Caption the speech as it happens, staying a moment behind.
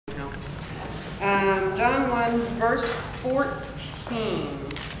John 1, verse 14.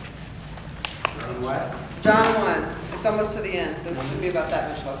 John what? John 1. It's almost to the end. There should be about that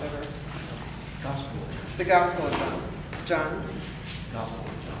much left over. Gospel. The Gospel of John. John. Gospel.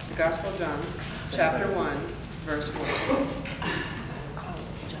 The Gospel of John, chapter 1, verse 14.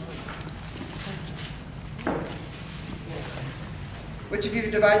 Which if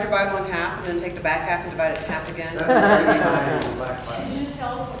you divide your Bible in half and then take the back half and divide it in half again. Can you just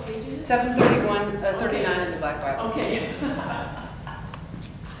tell us what page it is? 731, 39 in the Black Bible. Okay.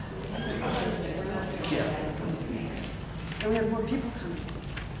 And we have more people coming.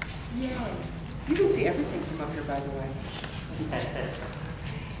 Yay. You can see everything from up here, by the way.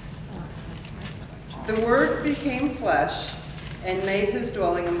 The Word became flesh and made his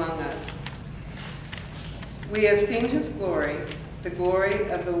dwelling among us. We have seen his glory, the glory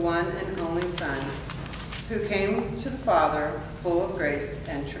of the one and only Son, who came to the Father full of grace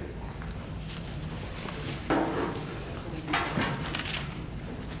and truth.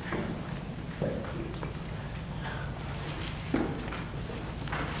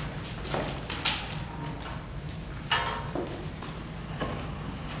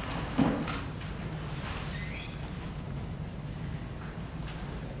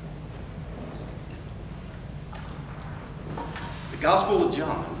 The Gospel of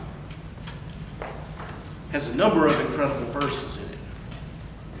John has a number of incredible verses in it.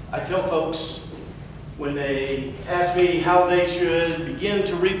 I tell folks when they ask me how they should begin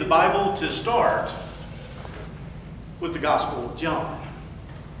to read the Bible to start with the Gospel of John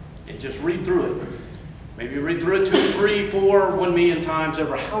and just read through it. Maybe read through it 2, 3, 4, 1 million times,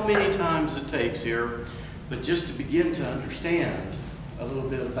 ever how many times it takes here, but just to begin to understand a little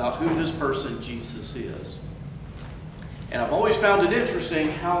bit about who this person Jesus is. And I've always found it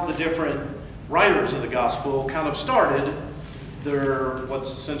interesting how the different writers of the gospel kind of started their,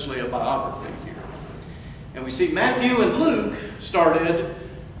 what's essentially a biography here. And we see Matthew and Luke started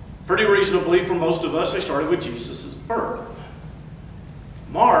pretty reasonably for most of us. They started with Jesus' birth.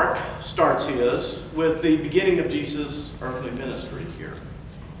 Mark starts his with the beginning of Jesus' earthly ministry here.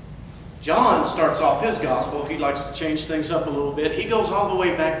 John starts off his gospel. He likes to change things up a little bit. He goes all the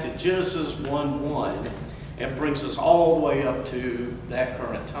way back to Genesis 1:1. And brings us all the way up to that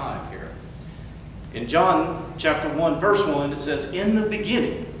current time here. In John chapter 1, verse 1, it says, "In the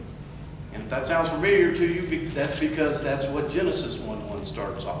beginning." And if that sounds familiar to you, that's because that's what Genesis 1:1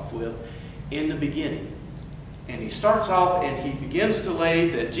 starts off with, in the beginning. And he starts off and he begins to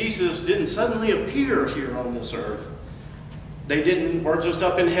lay that Jesus didn't suddenly appear here on this earth. They weren't just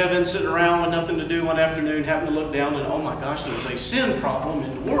up in heaven sitting around with nothing to do one afternoon having to look down and, oh my gosh, there's a sin problem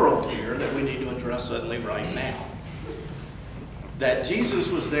in the world here that we need to address suddenly right now. That Jesus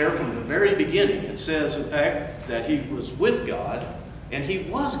was there from the very beginning. It says, in fact, that he was with God and he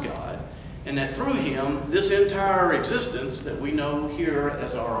was God, and that through him, this entire existence that we know here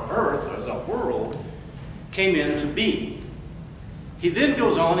as our earth, as our world, came into being. He then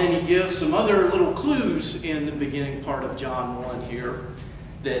goes on and he gives some other little clues in the beginning part of John 1 here,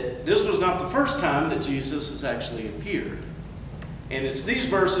 that this was not the first time that Jesus has actually appeared. And it's these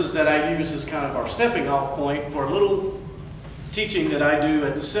verses that I use as kind of our stepping off point for a little teaching that I do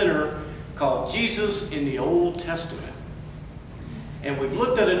at the center called Jesus in the Old Testament. And we've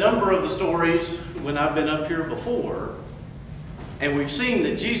looked at a number of the stories when I've been up here before, and we've seen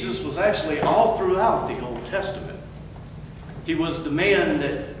that Jesus was actually all throughout the Old Testament. He was the man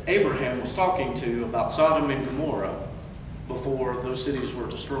that Abraham was talking to about Sodom and Gomorrah before those cities were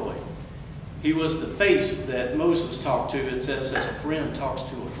destroyed. He was the face that Moses talked to, it says, as a friend talks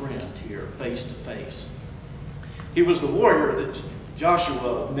to a friend here, face to face. He was the warrior that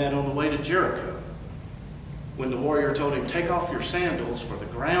Joshua met on the way to Jericho, when the warrior told him, "Take off your sandals, for the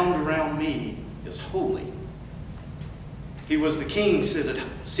ground around me is holy." He was the king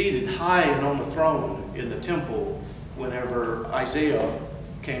seated high and on the throne in the temple whenever Isaiah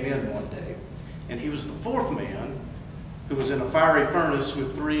came in one day. And he was the fourth man who was in a fiery furnace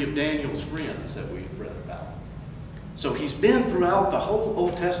with 3 of Daniel's friends that we've read about. So he's been throughout the whole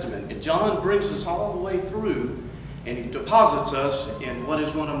Old Testament, and John brings us all the way through, and he deposits us in what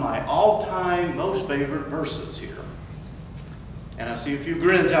is one of my all-time most favorite verses here. And I see a few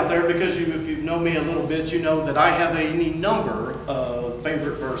grins out there because if you've known me a little bit, you know that I have any number of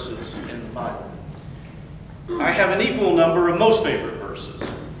favorite verses in the Bible. I have an equal number of most favorite verses.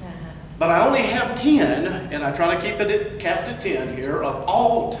 But I only have 10, and I try to keep it capped at 10 here, of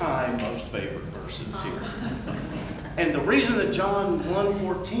all-time most favorite verses here. And the reason that John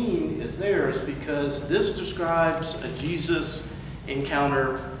 1:14 is there is because this describes a Jesus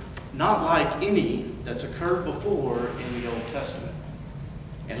encounter not like any that's occurred before in the Old Testament.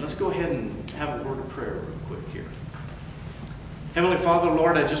 And let's go ahead and have a word of prayer real quick here. Heavenly Father,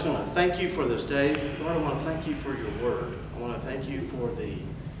 Lord, I just want to thank you for this day. Lord, I want to thank you for your word. I want to thank you for the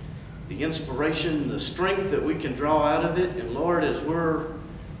inspiration, the strength that we can draw out of it. And Lord, as we're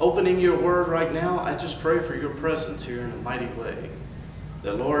opening your word right now, I just pray for your presence here in a mighty way.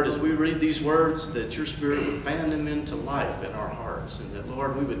 That, Lord, as we read these words, that your Spirit would fan them into life in our hearts. And that,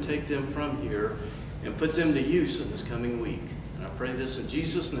 Lord, we would take them from here and put them to use in this coming week. And I pray this in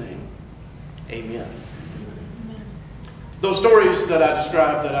Jesus' name. Amen. Those stories that I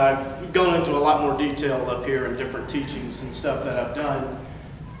described, that I've gone into a lot more detail up here in different teachings and stuff that I've done,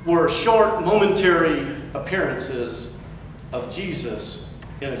 were short, momentary appearances of Jesus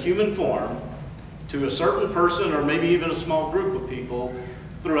in a human form to a certain person or maybe even a small group of people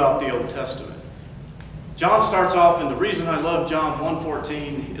throughout the Old Testament. John starts off, and the reason I love John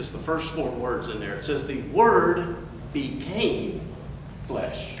 1:14 is the first 4 words in there. It says, the Word became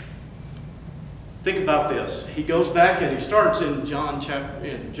flesh. Think about this. He goes back and he starts in John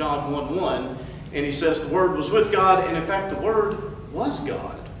 1:1, and he says the Word was with God, and in fact the Word was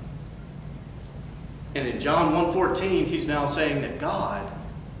God. And in John 1:14, he's now saying that God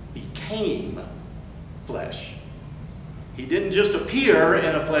became flesh. He didn't just appear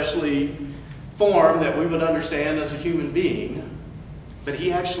in a fleshly form that we would understand as a human being, but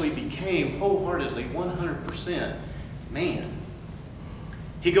he actually became wholeheartedly 100% man.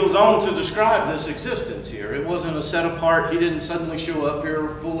 He goes on to describe this existence here. It wasn't a set apart. He didn't suddenly show up here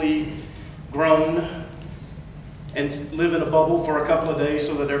fully grown and live in a bubble for a couple of days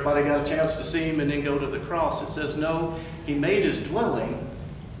so that everybody got a chance to see him and then go to the cross. It says, no, he made his dwelling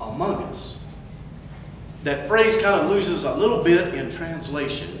among us. That phrase kind of loses a little bit in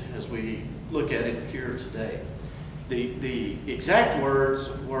translation as we look at it here today. The exact words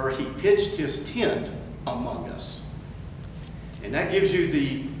were, he pitched his tent among us. And that gives you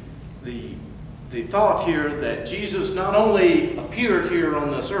the thought here that Jesus not only appeared here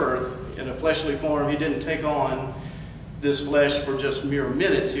on this earth in a fleshly form, he didn't take on this flesh for just mere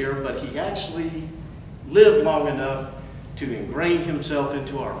minutes here, but he actually lived long enough to ingrain himself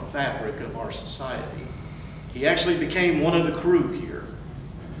into our fabric of our society. He actually became one of the crew here.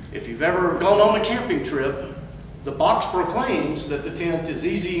 If you've ever gone on a camping trip, the box proclaims that the tent is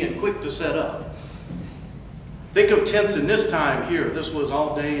easy and quick to set up. Think of tents in this time here. This was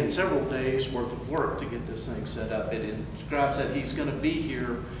all day and several days worth of work to get this thing set up. It describes that he's going to be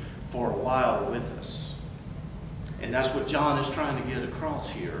here for a while with us. And that's what John is trying to get across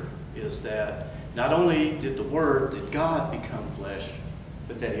here, is that not only did God become flesh,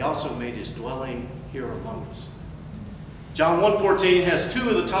 but that he also made his dwelling here among us. John 1:14 has 2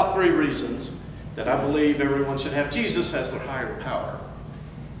 of the top 3 reasons that I believe everyone should have Jesus as their higher power.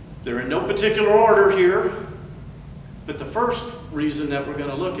 They're in no particular order here, but the first reason that we're going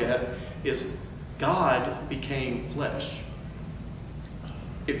to look at is God became flesh.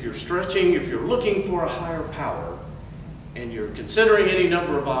 If you're looking for a higher power, and you're considering any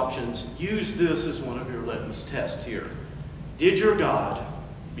number of options, use this as one of your litmus tests here. Did your God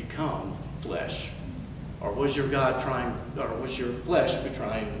become flesh? Or was your flesh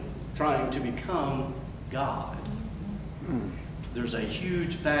trying to become God? There's a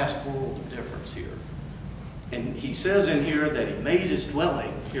huge, vast world of difference here. And he says in here that he made his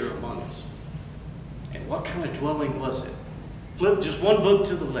dwelling here among us. And what kind of dwelling was it? Flip just one book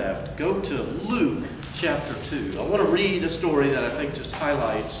to the left. Go to Luke chapter 2. I want to read a story that I think just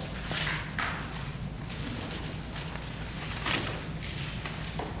highlights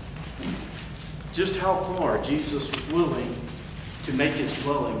just how far Jesus was willing to make his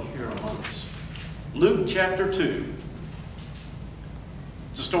dwelling here among us. Luke chapter 2.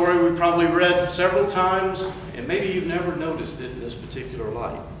 It's a story we probably read several times, and maybe you've never noticed it in this particular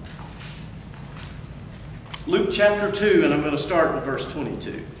light. Luke chapter 2, and I'm going to start in verse 22.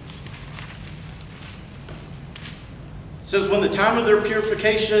 It says, when the time of their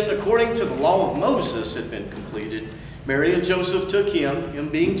purification according to the law of Moses had been completed, Mary and Joseph took him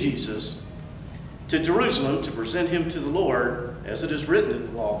being Jesus, to Jerusalem to present him to the Lord, as it is written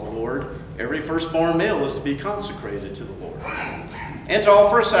in the law of the Lord, every firstborn male is to be consecrated to the Lord, and to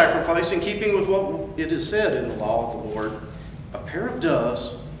offer a sacrifice in keeping with what it is said in the law of the Lord, a pair of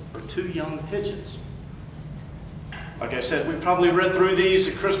doves or 2 young pigeons. Like I said, we probably read through these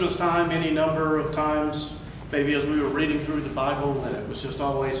at Christmas time any number of times, maybe as we were reading through the Bible, and it was just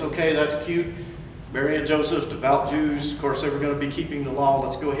always, okay, that's cute. Mary and Joseph, devout Jews, of course they were going to be keeping the law.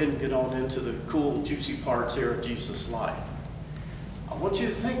 Let's go ahead and get on into the cool, juicy parts here of Jesus' life. I want you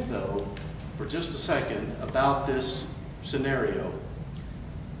to think, though, for just a second about this scenario.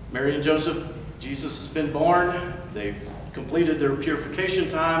 Mary and Joseph, Jesus has been born. They've completed their purification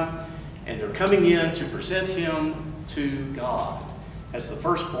time, and they're coming in to present him to God as the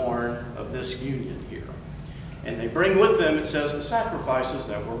firstborn of this union here. And they bring with them, it says, the sacrifices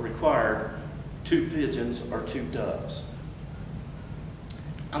that were required, 2 pigeons or 2 doves.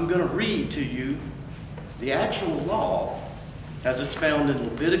 I'm going to read to you the actual law as it's found in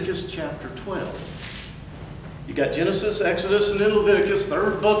Leviticus chapter 12. You got Genesis, Exodus, and then Leviticus,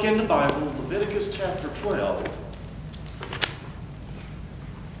 third book in the Bible, Leviticus chapter 12.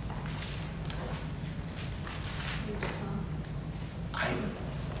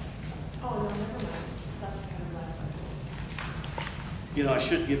 You know, I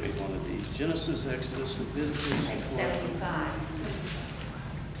should give you one of these. Genesis, Exodus, Leviticus 12. 75.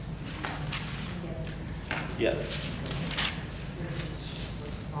 Yeah. It's just so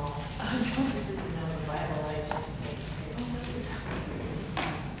small. I don't even know the Bible. I just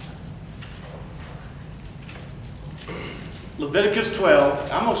Leviticus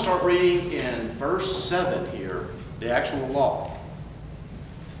 12. I'm going to start reading in verse 7 here, the actual law.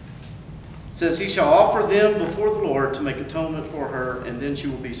 It says, he shall offer them before the Lord to make atonement for her, and then she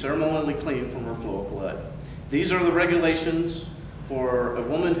will be ceremonially clean from her flow of blood. These are the regulations for a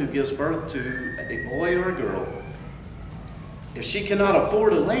woman who gives birth to a boy or a girl. If she cannot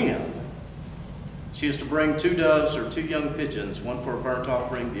afford a lamb, she is to bring 2 doves or 2 young pigeons, one for a burnt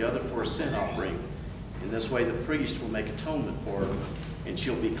offering, the other for a sin offering. In this way the priest will make atonement for her, and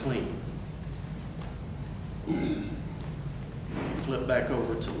she'll be clean. If you flip back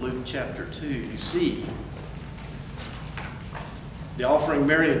over to Luke chapter 2, you see the offering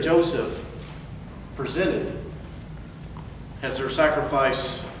Mary and Joseph presented as their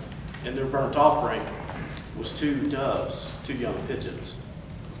sacrifice and their burnt offering was 2 doves, 2 young pigeons.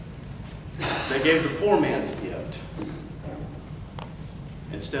 They gave the poor man's gift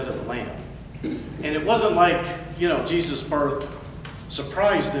instead of the lamb. And it wasn't like, you know, Jesus' birth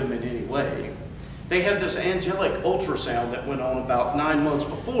surprised them in any way. They had this angelic ultrasound that went on about 9 months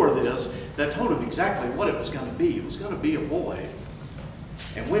before this that told them exactly what it was going to be. It was going to be a boy,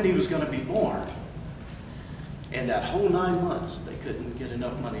 and when he was going to be born. And that whole 9 months, they couldn't get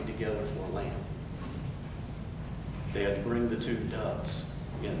enough money together for a lamb. They had to bring the 2 doves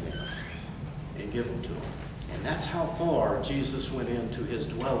in there and give them to him. And that's how far Jesus went into his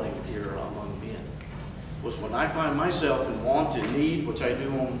dwelling here among men. Was when I find myself in want and need, which I do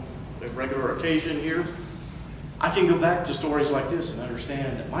on a regular occasion here, I can go back to stories like this and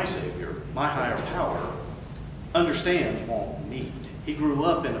understand that my Savior, my higher power, understands want and need. He grew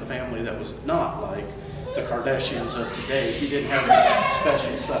up in a family that was not like the Kardashians of today. He didn't have this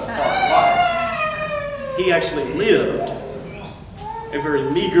special set apart life. He actually lived a very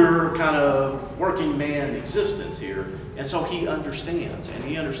meager kind of working man existence here. And so he understands, and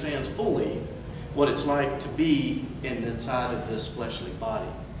he understands fully what it's like to be inside of this fleshly body.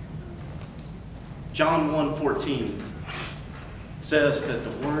 John 1:14 says that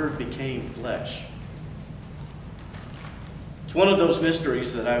the Word became flesh. It's one of those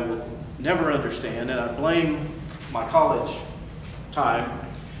mysteries that I will never understand, and I blame my college time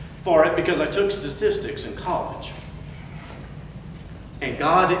for it because I took statistics in college. And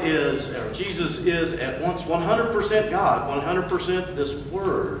God is, or Jesus is at once 100% God, 100% this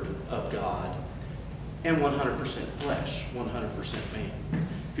Word of God, and 100% flesh, 100% man.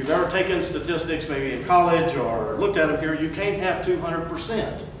 If you've ever taken statistics, maybe in college or looked at them here, you can't have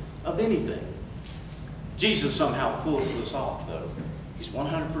 200% of anything. Jesus somehow pulls this off, though. He's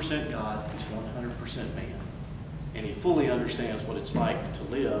 100% God, he's 100% man. And he fully understands what it's like to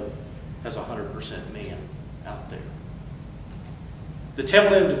live as 100% man out there. The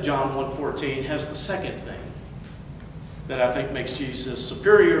tail end of John 1:14 has the second thing that I think makes Jesus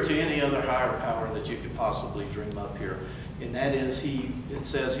superior to any other higher power that you could possibly dream up here. And that is, it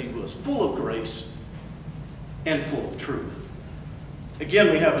says he was full of grace and full of truth.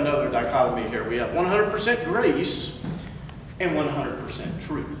 Again, we have another dichotomy here. We have 100% grace and 100%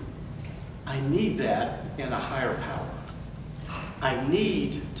 truth. I need that in a higher power. I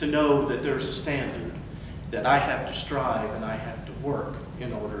need to know that there's a standard that I have to strive and I have to work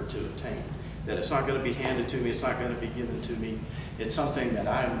in order to attain. That it's not going to be handed to me, it's not going to be given to me. It's something that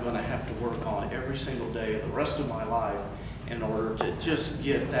I'm going to have to work on every single day of the rest of my life in order to just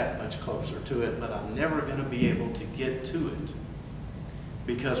get that much closer to it, but I'm never going to be able to get to it.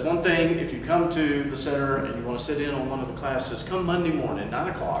 Because one thing, if you come to the center and you want to sit in on one of the classes, come Monday morning, 9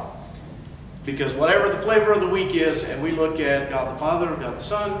 o'clock. Because whatever the flavor of the week is, and we look at God the Father, God the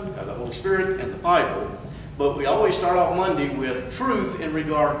Son, God the Holy Spirit, and the Bible, but we always start off Monday with truth in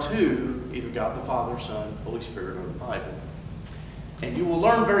regard to either God the Father, Son, Holy Spirit, or the Bible. And you will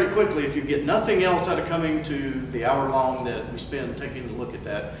learn very quickly, if you get nothing else out of coming to the hour long that we spend taking a look at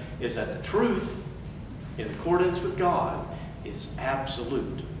that, is that the truth, in accordance with God, is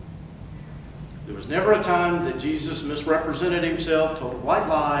absolute. There was never a time that Jesus misrepresented himself, told a white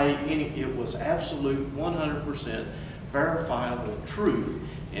lie. It was absolute, 100% verifiable truth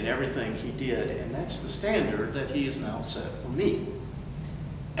in everything he did. And that's the standard that he has now set for me.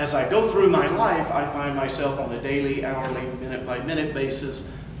 As I go through my life, I find myself on a daily, hourly, minute-by-minute basis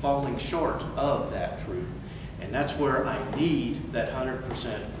falling short of that truth. And that's where I need that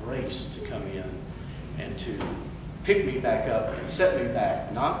 100% grace to come in and to pick me back up and set me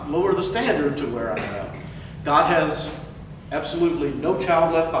back, not lower the standard to where I am. God has absolutely no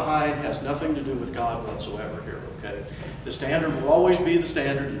child left behind, has nothing to do with God whatsoever here, okay? The standard will always be the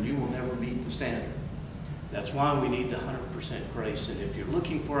standard, and you will never meet the standard. That's why we need the 100% grace. And if you're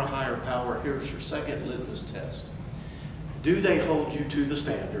looking for a higher power, here's your second litmus test. Do they hold you to the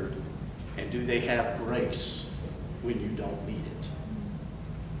standard, and do they have grace when you don't meet it?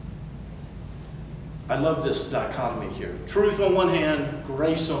 I love this dichotomy here. Truth on one hand,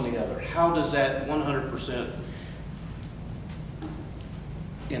 grace on the other. How does that 100%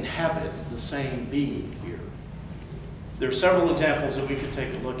 inhabit the same being here? There are several examples that we could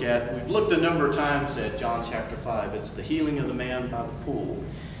take a look at. We've looked a number of times at John chapter 5. It's the healing of the man by the pool.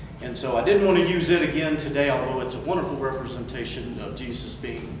 And so I didn't want to use it again today, although it's a wonderful representation of Jesus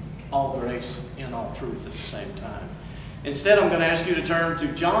being all grace and all truth at the same time. Instead, I'm going to ask you to turn to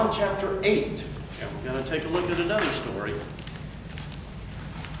John chapter 8. And we're going to take a look at another story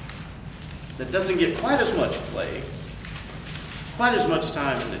that doesn't get quite as much play, quite as much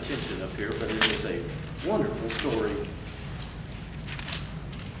time and attention up here, but it is a wonderful story.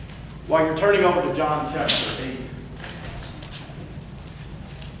 While you're turning over to John chapter 8,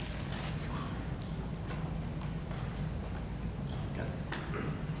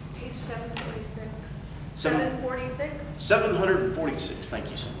 It's page 746. 746. 746? 746,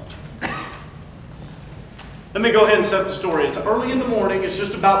 thank you so much. Let me go ahead and set the story. It's early in the morning. It's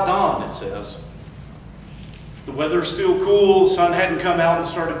just about dawn, it says. The weather's still cool. The sun hadn't come out and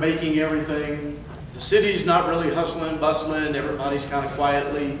started baking everything. The city's not really hustling, bustling. Everybody's kind of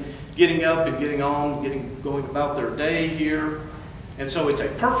quietly getting up and getting on, going about their day here. And so it's a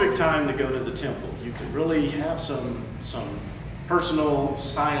perfect time to go to the temple. You can really have some personal,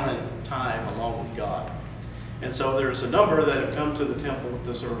 silent time along with God. And so there's a number that have come to the temple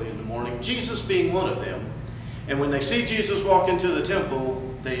this early in the morning, Jesus being one of them. And when they see Jesus walk into the temple,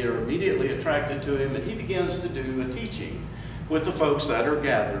 they are immediately attracted to him, and he begins to do a teaching with the folks that are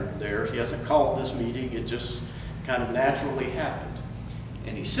gathered there. He hasn't called this meeting, it just kind of naturally happened.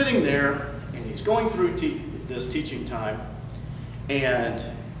 And he's sitting there, and he's going through this teaching time, and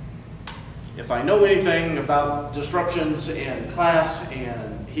if I know anything about disruptions in class,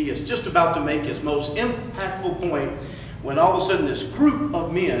 and he is just about to make his most impactful point, when all of a sudden this group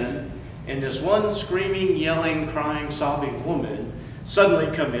of men and this one screaming, yelling, crying, sobbing woman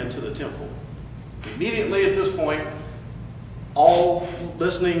suddenly come into the temple. Immediately at this point, all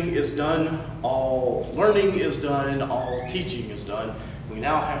listening is done, all learning is done, all teaching is done. We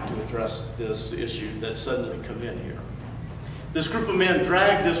now have to address this issue that's suddenly come in here. This group of men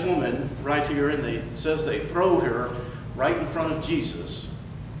drag this woman right here, and it says they throw her right in front of Jesus.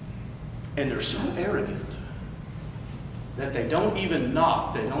 And they're so arrogant that they don't even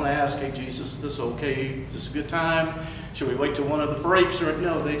knock. They don't ask, hey, Jesus, is this okay? Is this a good time? Should we wait till one of the breaks? Or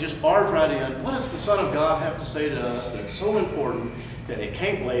no, they just barge right in. What does the Son of God have to say to us that's so important that it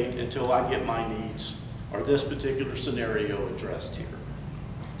can't wait until I get my needs or this particular scenario addressed here?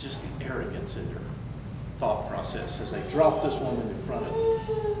 Just the arrogance in their thought process as they drop this woman in front of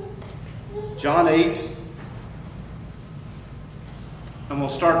them. John 8, and we'll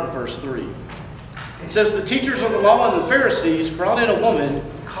start in verse 3. It says, the teachers of the law and the Pharisees brought in a woman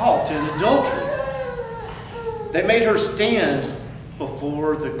caught in adultery. They made her stand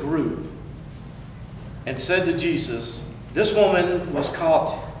before the group and said to Jesus, this woman was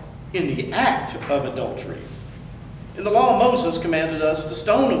caught in the act of adultery. And the law of Moses commanded us to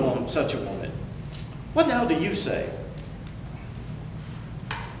stone a woman, such a woman. What now do you say?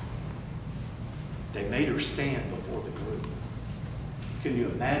 They made her stand before the group. Can you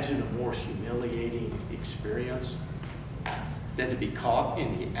imagine a more humiliating experience than to be caught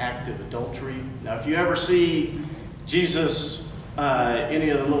in the act of adultery? Now, if you ever see Jesus, any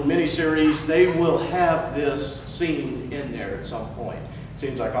of the little mini-series, they will have this scene in there at some point. It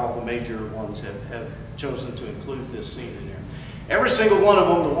seems like all the major ones have chosen to include this scene in there. Every single one of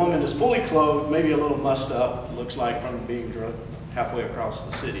them, the woman is fully clothed, maybe a little mussed up, looks like from being drugged halfway across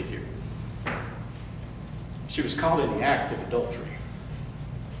the city here. She was caught in the act of adultery.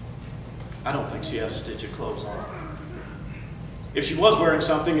 I don't think she had a stitch of clothes on. If she was wearing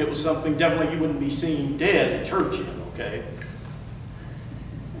something, it was something definitely you wouldn't be seen dead in church in, okay?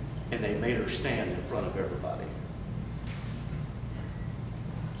 And they made her stand in front of everybody,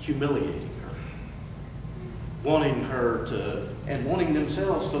 humiliating her, wanting her to, and wanting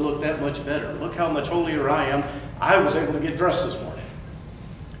themselves to look that much better. Look how much holier I am. I was able to get dressed this morning.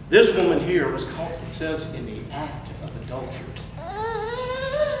 This woman here was caught, it says, in the act of adultery.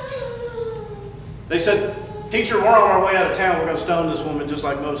 They said, "Teacher, we're on our way out of town. We're going to stone this woman," just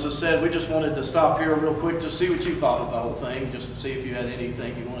like Moses said. "We just wanted to stop here real quick to see what you thought of the whole thing, just to see if you had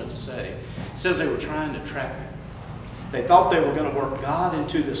anything you wanted to say." It says they were trying to trap him. They thought they were going to work God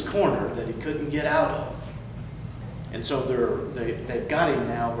into this corner that he couldn't get out of. And so they've got him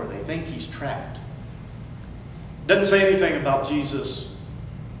now where they think he's trapped. Doesn't say anything about Jesus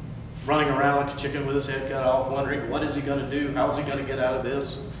running around like a chicken with his head cut off, wondering what is he going to do? How is he going to get out of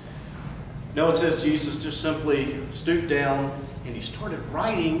this? No, it says Jesus just simply stooped down and he started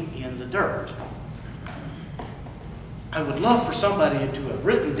writing in the dirt. I would love for somebody to have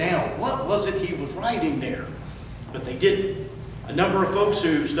written down what was it he was writing there, but they didn't. A number of folks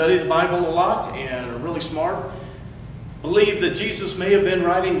who study the Bible a lot and are really smart believe that Jesus may have been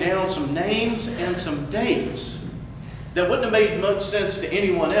writing down some names and some dates that wouldn't have made much sense to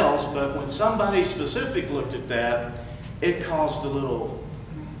anyone else, but when somebody specific looked at that, it caused a little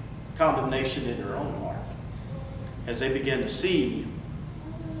condemnation in their own heart as they began to see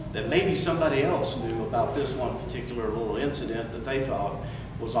that maybe somebody else knew about this one particular little incident that they thought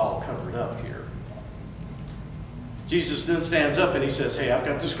was all covered up here. Jesus then stands up and he says, "Hey, I've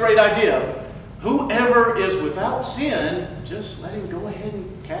got this great idea. Whoever is without sin, just let him go ahead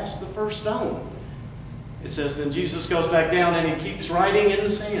and cast the first stone." It says then Jesus goes back down and he keeps writing in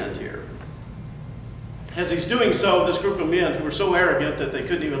the sand here. As he's doing so, this group of men who were so arrogant that they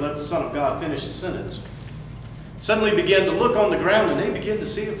couldn't even let the Son of God finish his sentence suddenly began to look on the ground and they began to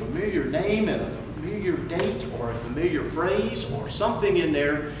see a familiar name and a familiar date or a familiar phrase or something in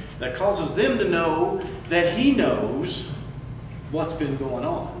there that causes them to know that he knows what's been going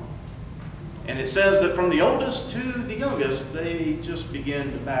on. And it says that from the oldest to the youngest, they just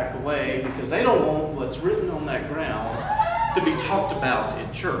begin to back away because they don't want what's written on that ground to be talked about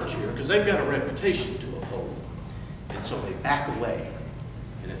in church here because they've got a reputation to uphold. And so they back away.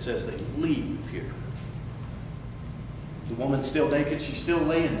 And it says they leave here. The woman's still naked. She's still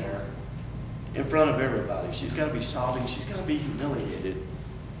laying there in front of everybody. She's got to be sobbing. She's got to be humiliated.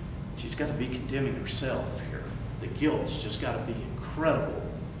 She's got to be condemning herself here. The guilt's just got to be incredible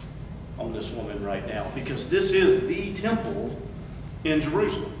on this woman right now because this is the temple in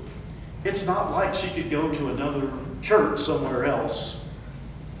Jerusalem. It's not like she could go to another church somewhere else.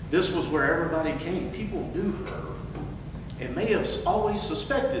 This was where everybody came. People knew her. It may have always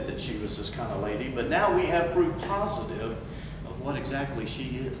suspected that she was this kind of lady, but now we have proof positive of what exactly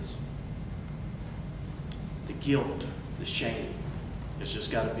she is. The guilt, the shame, has just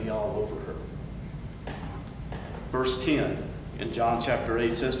got to be all over her. Verse 10 in John chapter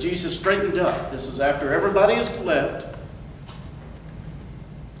 8 says, Jesus straightened up. This is after everybody has left.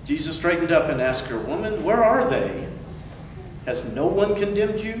 Jesus straightened up and asked her, "Woman, where are they? Has no one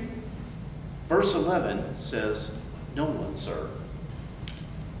condemned you?" Verse 11 says, "No one, sir."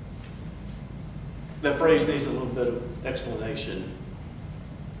 That phrase needs a little bit of explanation.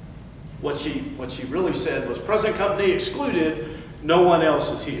 What she really said was, present company excluded, no one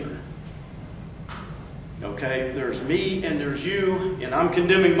else is here. Okay, there's me and there's you, and I'm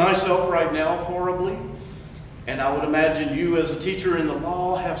condemning myself right now horribly. And I would imagine you as a teacher in the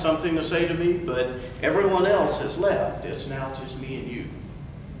law have something to say to me, but everyone else has left. It's now just me and you,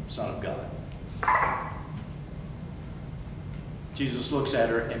 Son of God. Jesus looks at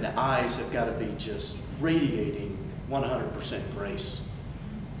her, and the eyes have got to be just radiating 100% grace.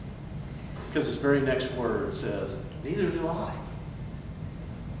 Because his very next word says, "Neither do I."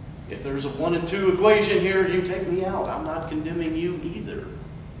 If there's a 1 and 2 equation here, you take me out. I'm not condemning you either.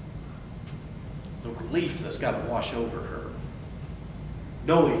 The relief that's got to wash over her,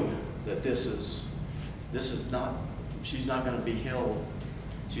 knowing that this is not, she's not going to be held,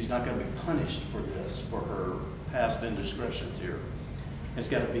 she's not going to be punished for this, for her past indiscretions here. It's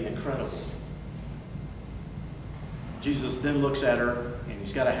got to be incredible. Jesus then looks at her, and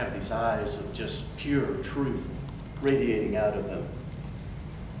he's got to have these eyes of just pure truth radiating out of him.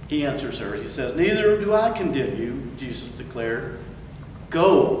 He answers her. He says, "Neither do I condemn you," Jesus declared.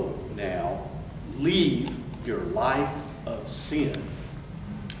 "Go now, leave your life of sin."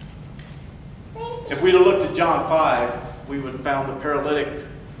 If we'd have looked at John 5, we would have found the paralytic.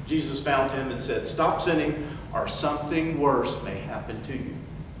 Jesus found him and said, "Stop sinning, or something worse may happen to you."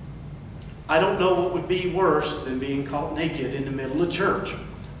 I don't know what would be worse than being caught naked in the middle of church.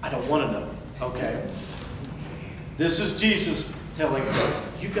 I don't want to know, okay? This is Jesus telling you,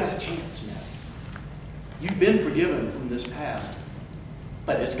 you've got a chance now. You've been forgiven from this past,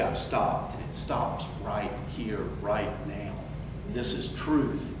 but it's got to stop, and it stops right here, right now. This is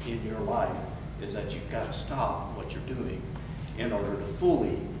truth in your life, is that you've got to stop what you're doing in order to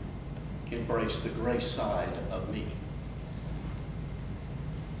fully embrace the grace side of me.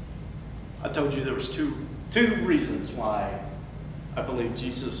 I told you there was two reasons why I believe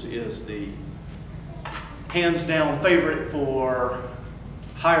Jesus is the hands-down favorite for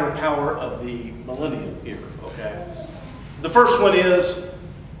higher power of the millennium here, okay? The first one is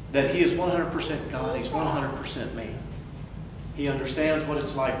that he is 100% God, he's 100% man. He understands what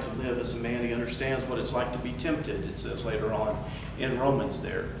it's like to live as a man. He understands what it's like to be tempted, it says later on in Romans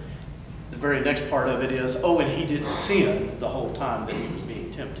there. The very next part of it is, oh, and he didn't sin the whole time that he was being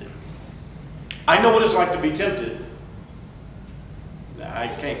tempted. I know what it's like to be tempted. I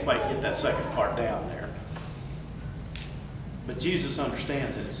can't quite get that second part down there. But Jesus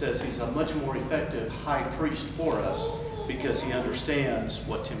understands it. It says he's a much more effective high priest for us because he understands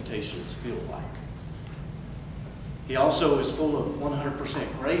what temptations feel like. He also is full of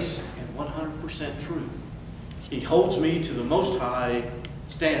 100% grace and 100% truth. He holds me to the most high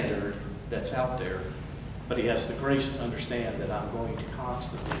standard that's out there, but he has the grace to understand that I'm going to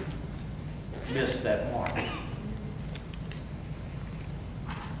constantly miss that mark.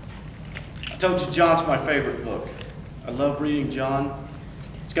 I told you John's my favorite book. I love reading John.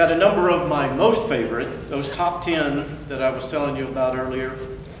 It's got a number of my most favorite, those top 10 that I was telling you about earlier.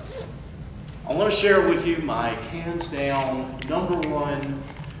 I want to share with you my hands down #1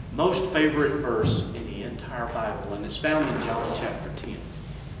 most favorite verse in the entire Bible, and it's found in John chapter 10.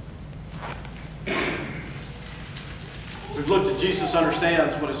 We've looked at Jesus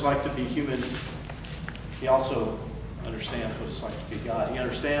understands what it's like to be human. He also understands what it's like to be God. He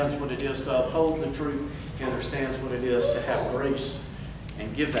understands what it is to uphold the truth. He understands what it is to have grace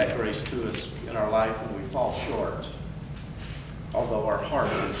and give that grace to us in our life when we fall short, although our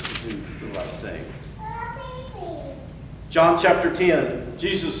heart is to do the right thing. John chapter 10,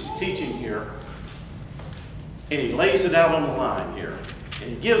 Jesus is teaching here, and he lays it out on the line here. And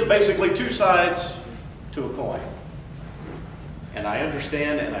he gives basically two sides to a coin. And I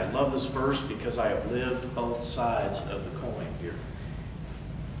understand and I love this verse because I have lived both sides of the coin here.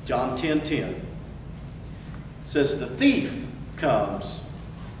 John 10:10 says, the thief comes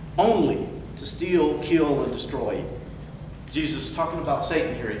only to steal, kill, and destroy. Jesus is talking about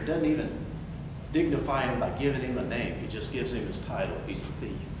Satan here. He doesn't even dignify him by giving him a name. He just gives him his title. He's a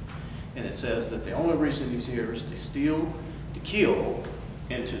thief. And it says that the only reason he's here is to steal, to kill,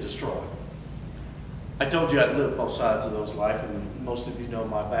 and to destroy. I told you I'd lived both sides of those life, and most of you know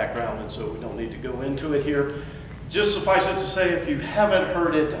my background, and so we don't need to go into it here. Just suffice it to say, if you haven't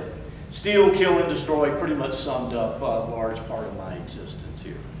heard it, steal, kill, and destroy pretty much summed up a large part of my existence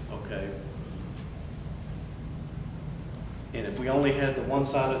here, okay? And if we only had the one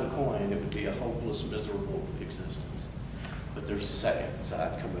side of the coin, it would be a hopeless, miserable existence. But there's a second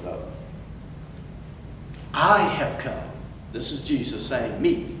side coming up. I have come. This is Jesus saying,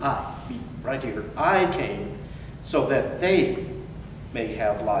 me, right here. I came so that they may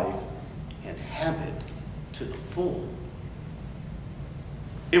have life and have it to the full.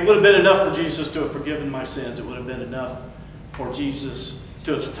 It would have been enough for Jesus to have forgiven my sins. It would have been enough for Jesus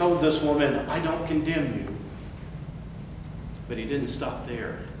to have told this woman, I don't condemn you. But he didn't stop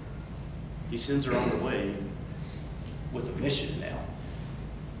there. He sends her on her way with a mission now.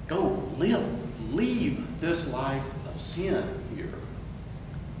 Go leave this life of sin here.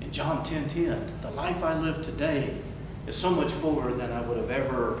 In John 10:10, the life I live today is so much fuller than I would have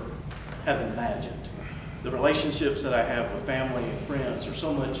ever have imagined. The relationships that I have with family and friends are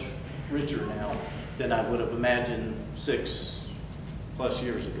so much richer now than I would have imagined 6+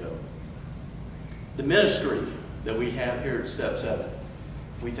 years ago. The ministry that we have here at Step 7,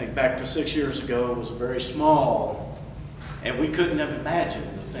 if we think back to 6 years ago, it was very small, and we couldn't have imagined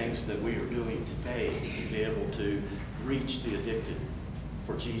the things that we are doing today to be able to reach the addicted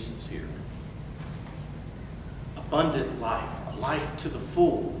for Jesus here. Abundant life, a life to the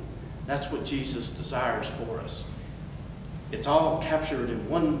full. That's what Jesus desires for us. It's all captured in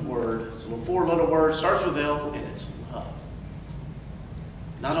one word. It's a little 4-letter word, starts with L, and it's love.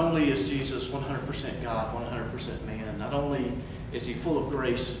 Not only is Jesus 100% God, 100% man, not only is he full of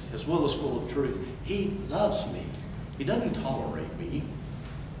grace as well as full of truth, he loves me. He doesn't tolerate me.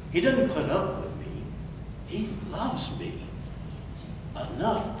 He doesn't put up with me. He loves me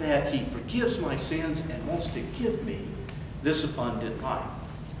enough that he forgives my sins and wants to give me this abundant life.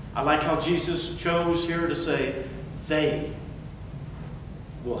 I like how Jesus chose here to say, they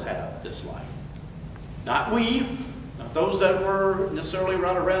will have this life. Not we, not those that were necessarily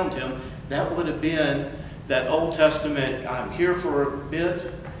right around him. That would have been that Old Testament, I'm here for a bit,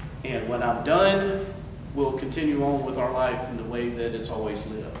 and when I'm done, we'll continue on with our life in the way that it's always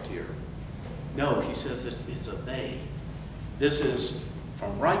lived here. No, he says it's a they. This is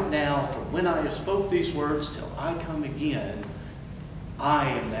from right now, from when I spoke these words till I come again, I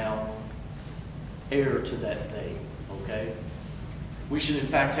am now heir to that they, okay? We should in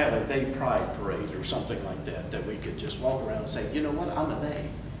fact have a they pride parade or something like that, that we could just walk around and say, you know what, I'm a they.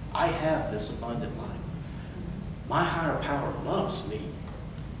 I have this abundant life. My higher power loves me.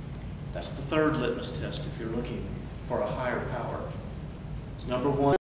 That's the third litmus test if you're looking for a higher power. Number one.